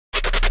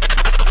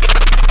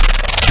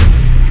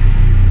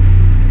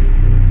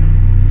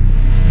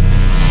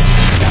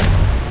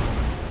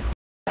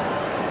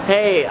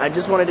Hey, I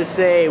just wanted to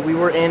say we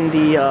were in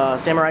the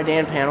Samurai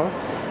Dan panel,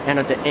 and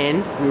at the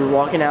end we were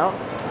walking out,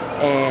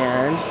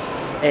 and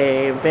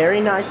a very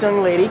nice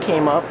young lady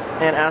came up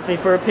and asked me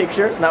for a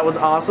picture. That was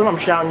awesome. I'm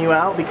shouting you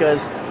out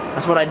because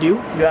that's what I do.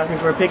 You ask me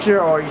for a picture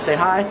or you say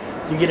hi,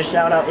 you get a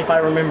shout out if I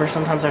remember.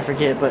 Sometimes I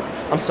forget, but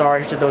I'm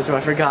sorry to those who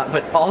I forgot.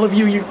 But all of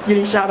you, you're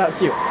getting shout out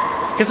too.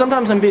 Because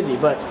sometimes I'm busy,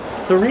 but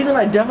the reason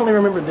I definitely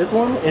remember this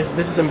one is,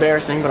 this is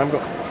embarrassing, but I'm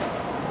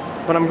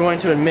going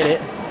to admit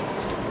it.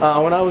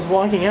 When I was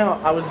walking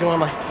out, I was going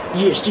like,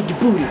 yeah, shake your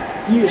booty,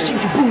 yeah,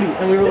 shake your booty,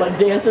 and we were like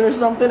dancing or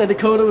something, and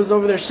Dakota was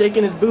over there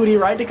shaking his booty,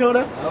 right,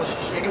 Dakota? I was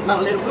shaking my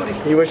little booty.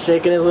 He was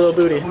shaking his little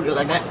booty. Booty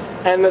like that.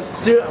 And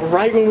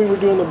right when we were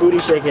doing the booty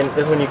shaking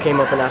is when you came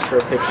up and asked for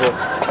a picture,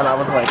 and I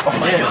was like, oh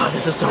my god,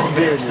 this is so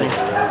embarrassing.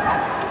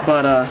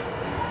 But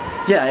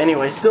yeah,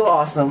 anyway, still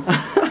awesome.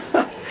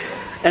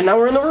 And now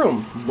we're in the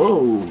room. Whoa,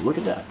 look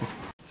at that.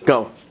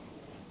 Go.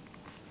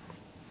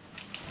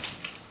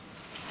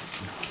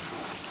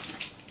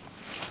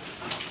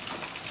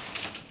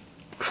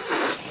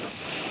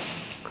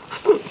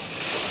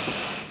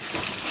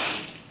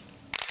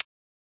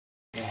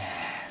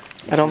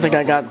 I don't think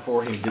I got.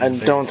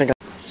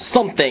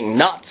 Something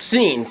not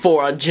seen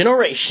for a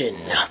generation,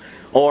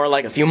 or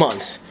like a few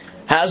months,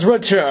 has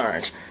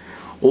returned.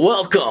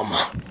 Welcome,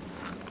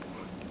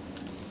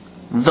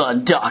 the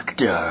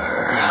Doctor.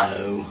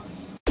 Hello.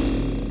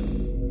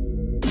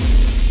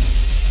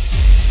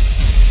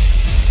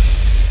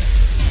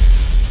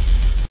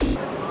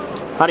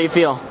 How do you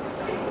feel?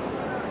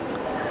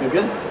 Feel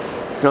good?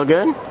 Feel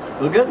good?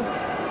 Feel good?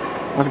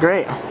 That's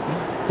great.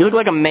 You look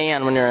like a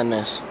man when you're in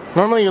this.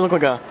 Normally you look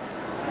like a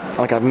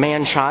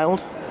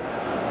man-child.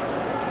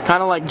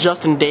 Kind of like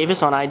Justin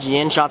Davis on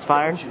IGN, Shots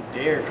Fired. Don't you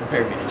dare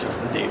compare me to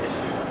Justin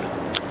Davis.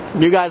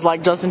 Do you guys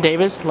like Justin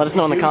Davis? Let us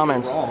know in the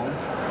comments. Wrong.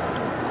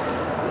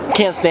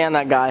 Can't stand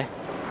that guy.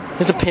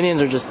 His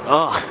opinions are just,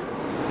 ugh.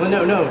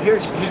 Well, no.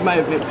 Here's my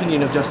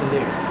opinion of Justin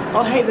Davis.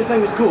 Oh, hey, this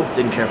thing was cool.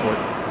 Didn't care for it.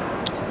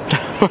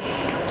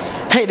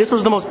 Hey, this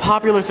was the most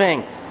popular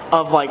thing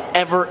of like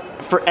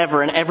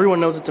forever, and everyone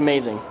knows it's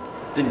amazing.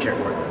 Didn't care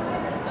for it.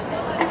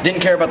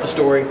 Didn't care about the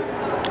story.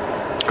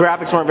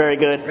 Graphics weren't very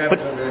good.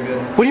 Graphics weren't very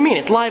good. What do you mean?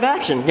 It's live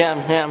action. Yeah.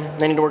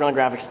 They need to work on the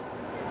graphics.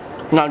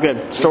 Not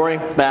good. Story,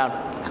 bad.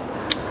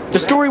 The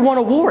story won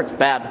awards.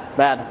 Bad.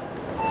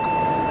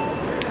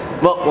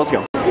 Well, let's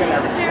go.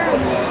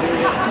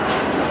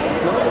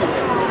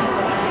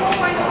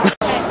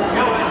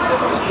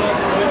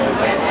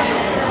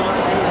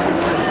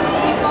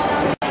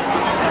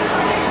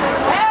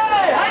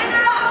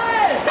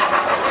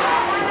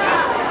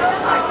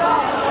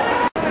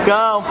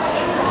 Go.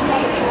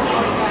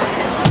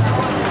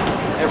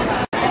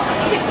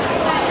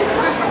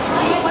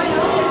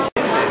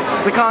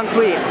 It's the Con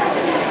Suite.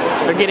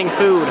 They're getting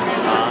food.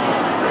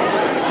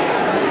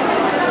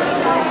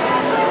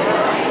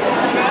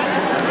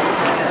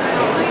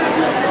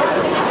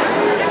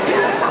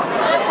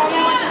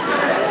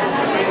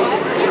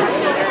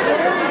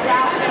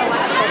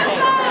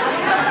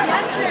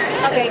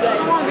 Okay, good.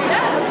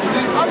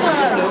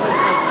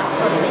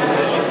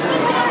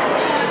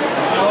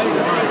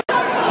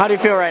 How do you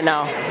feel right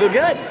now? Feel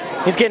good.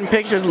 He's getting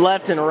pictures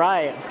left and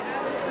right.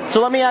 So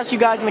let me ask you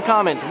guys in the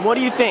comments, what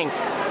do you think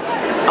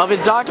of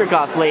his Doctor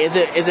cosplay? Is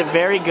it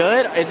very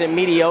good? Is it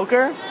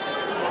mediocre?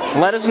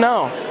 Let us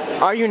know.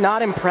 Are you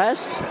not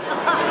impressed?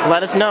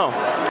 Let us know.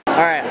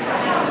 Alright.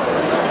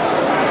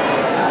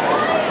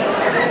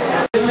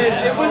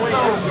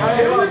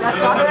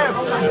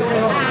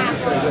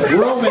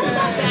 Roman.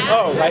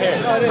 Oh, right here.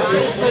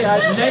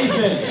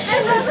 Nathan.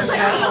 The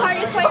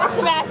hardest fight of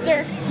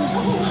semester.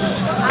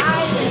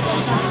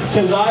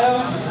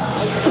 Keziah.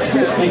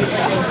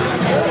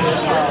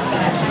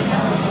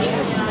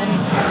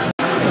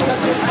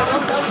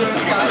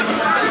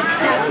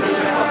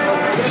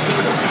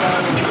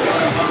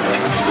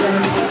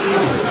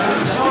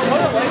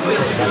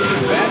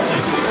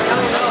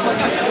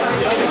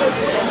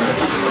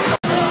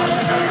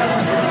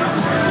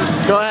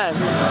 Go ahead.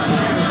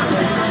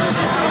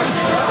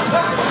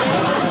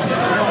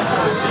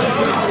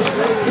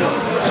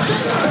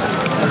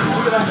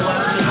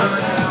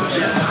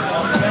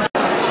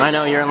 I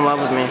know you're in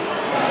love with me.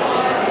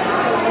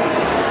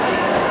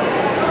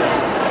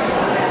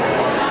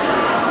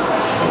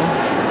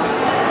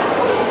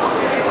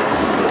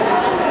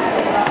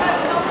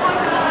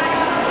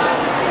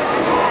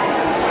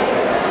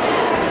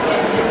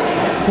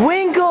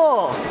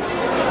 Winkle!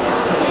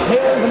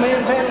 Taylor the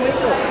Man Van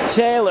Winkle.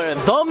 Taylor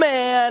the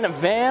Man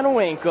Van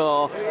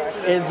Winkle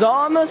is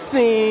on the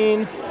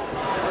scene.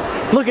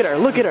 Look at her,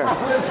 look at her.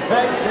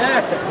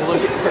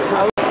 Look at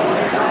her.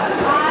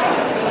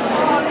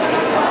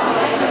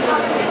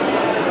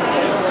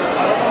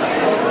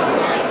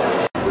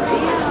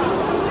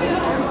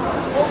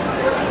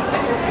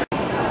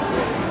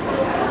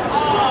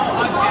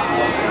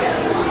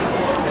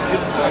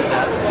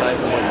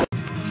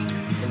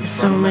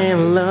 So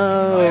in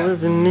love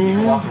with a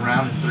new. Walk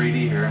around in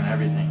 3D here and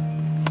everything.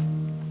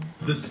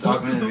 The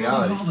Sponsibility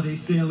Holiday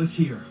Sale is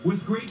here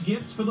with great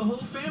gifts for the whole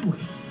family.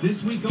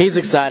 This week He's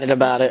excited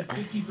about it.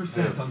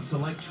 50% on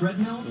select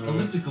treadmills,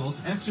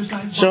 ellipticals,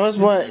 exercise. Show us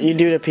what you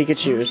do to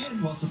Pikachu's.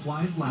 While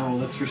supplies last. Oh,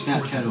 that's for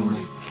Snapchat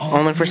only.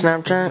 Only for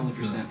Snapchat? Only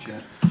for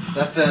Snapchat.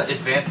 That's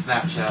advanced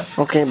Snapchat.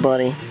 Okay,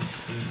 buddy.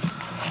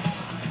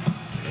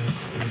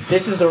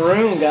 This is the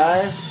room,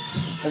 guys.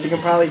 As you can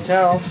probably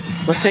tell.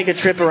 Let's take a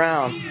trip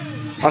around.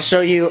 I'll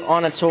show you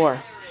on a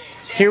tour.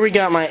 Here we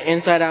got my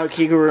inside out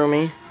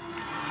Kigurumi.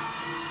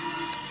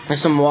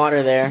 There's some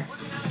water there.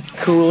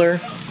 Cooler.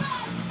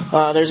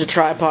 There's a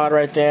tripod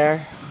right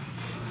there.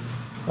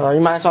 You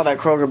might have saw that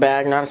Kroger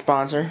bag, not a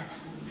sponsor.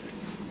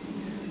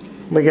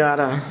 We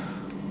got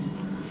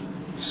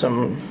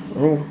some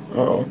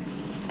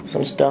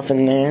stuff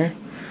in there.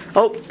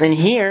 Oh, and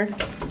here,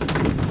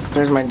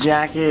 there's my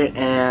jacket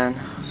and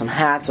some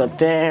hats up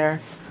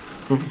there.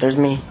 There's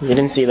me. You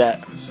didn't see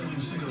that.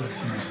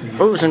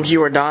 Oh, some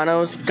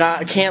Giordano's.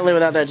 Can't live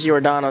without that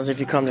Giordano's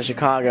if you come to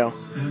Chicago.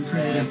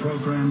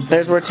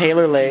 There's where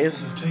Taylor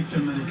lays.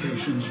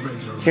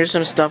 Here's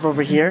some stuff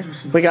over here.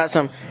 We got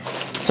some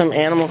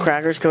animal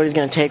crackers. Cody's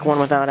gonna take one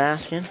without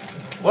asking.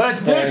 What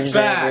a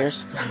douchebag!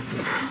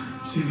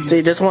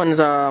 See, this one's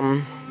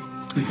Octopus.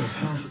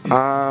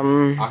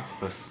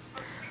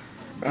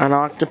 an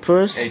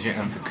octopus. Agent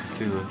of the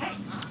Cthulhu.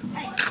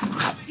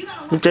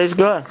 It tastes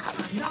good.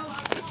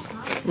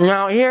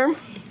 Now here,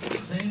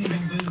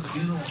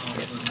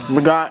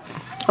 we got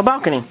a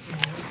balcony.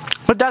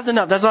 But that's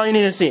enough. That's all you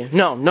need to see.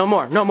 No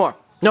more. No more.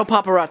 No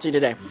paparazzi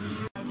today.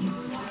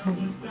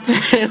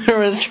 Taylor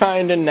was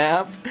trying to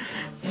nap,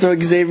 so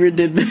Xavier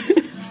did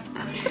this.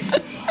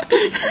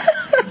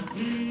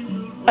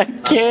 I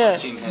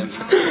can't.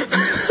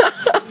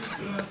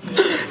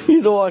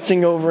 He's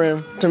watching over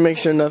him to make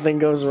sure nothing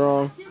goes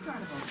wrong.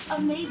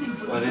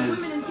 What is?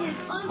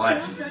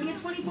 What?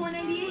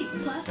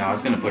 No, I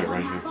was gonna put it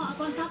right here.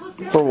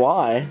 For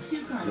why?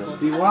 You'll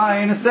see why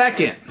in a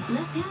second.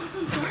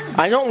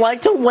 I don't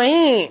like to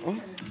wait.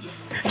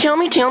 Tell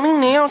me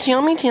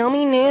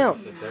now.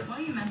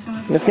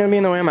 It's gonna be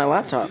in the way of my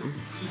laptop.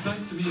 It's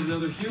nice to meet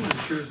another human who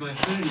shares my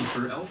affinity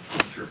for elf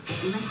culture.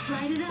 Let's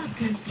light it up,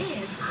 cause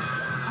it's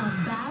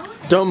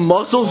about Them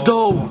muscles,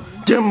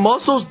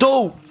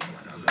 though.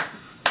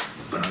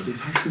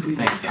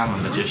 Thanks, I'm a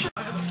magician.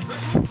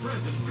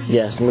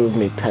 Yes, move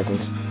me,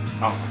 peasant.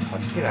 Oh,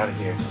 let's get out of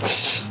here.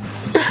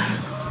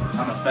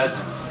 I'm a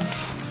pheasant.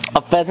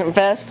 A pheasant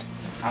fest?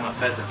 I'm a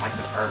pheasant like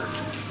the bird.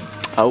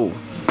 Oh,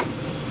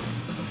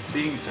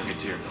 See, you took it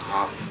to your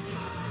top.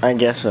 I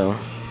guess so.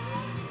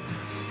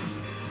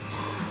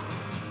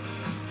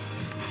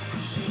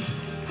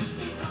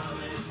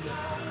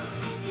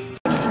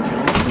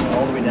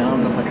 All the way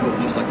down, and my coat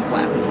was just like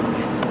flapping on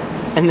me.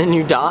 And then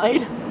you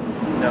died?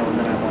 No, and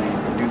then I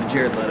went do the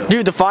Jared Leto.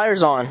 Dude, the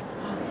fire's on.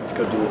 Let's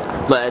go do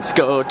it. Let's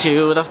go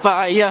to the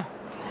fire.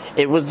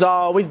 It was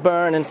always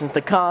burning since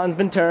the con's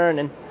been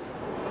turning.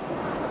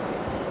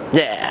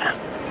 Yeah.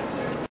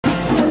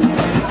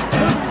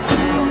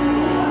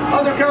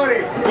 Other Cody.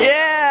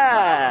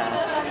 Yeah.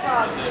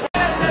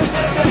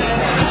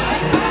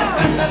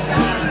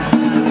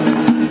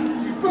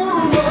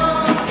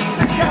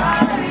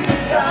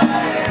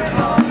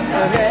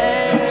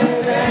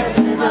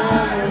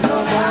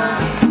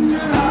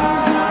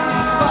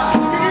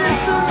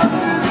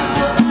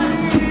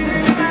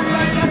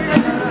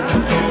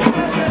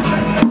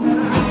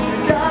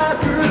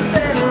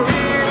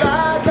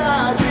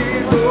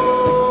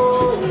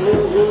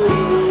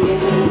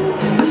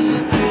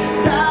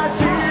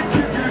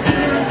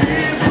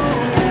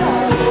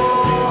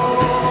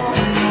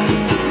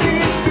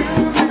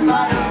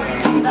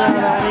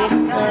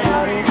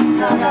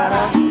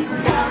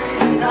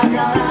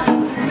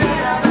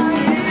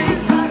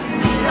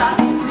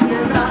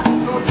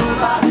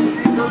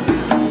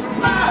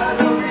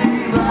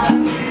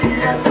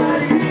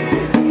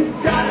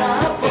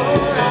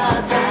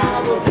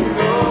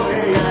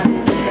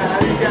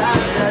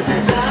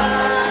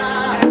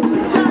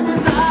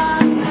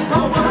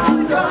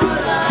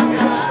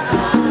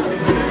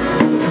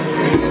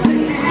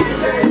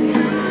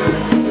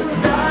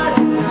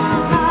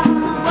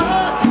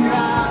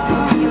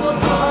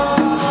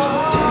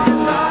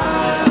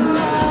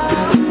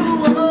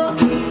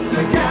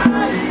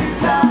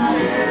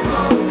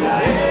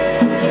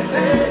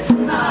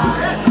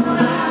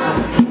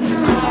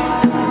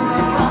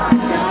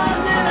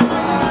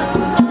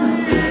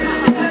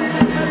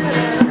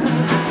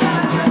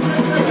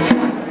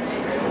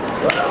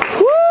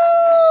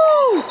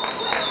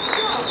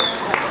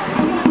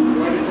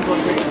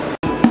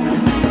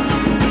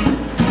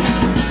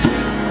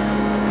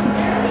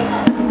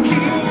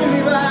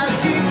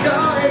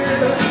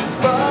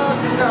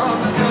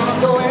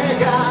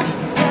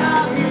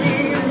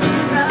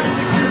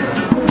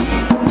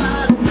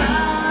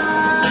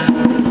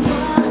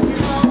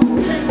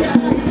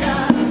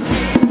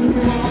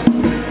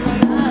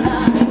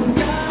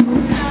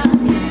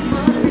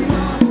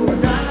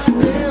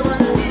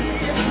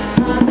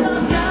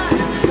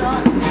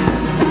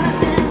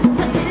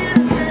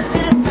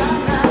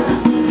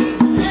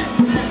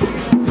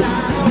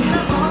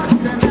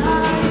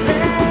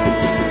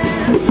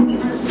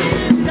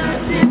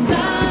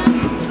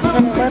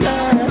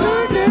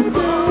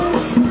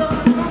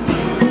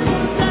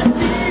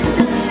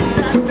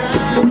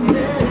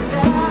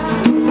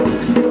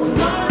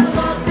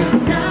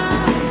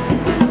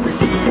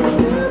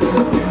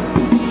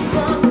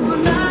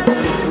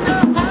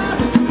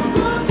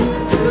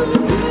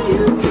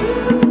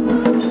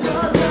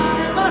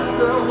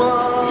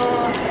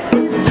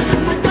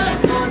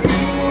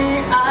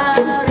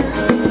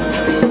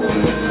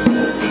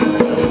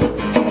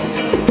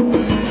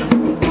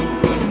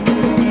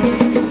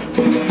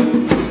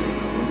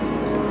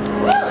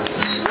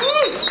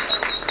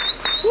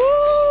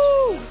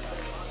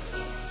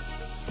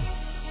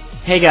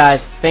 Hey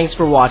guys, thanks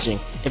for watching.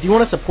 If you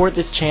want to support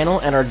this channel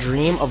and our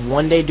dream of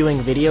one day doing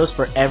videos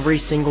for every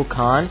single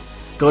con,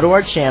 go to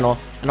our channel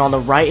and on the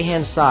right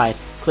hand side,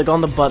 click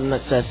on the button that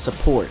says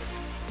support.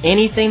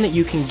 Anything that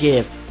you can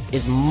give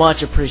is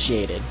much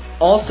appreciated.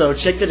 Also,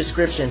 check the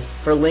description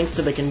for links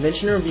to the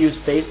Convention Reviews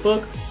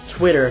Facebook,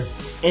 Twitter,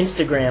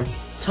 Instagram,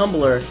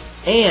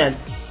 Tumblr, and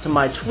to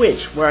my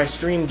Twitch where I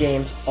stream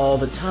games all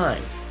the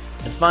time.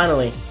 And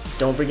finally,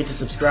 don't forget to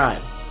subscribe.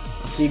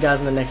 I'll see you guys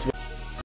in the next video.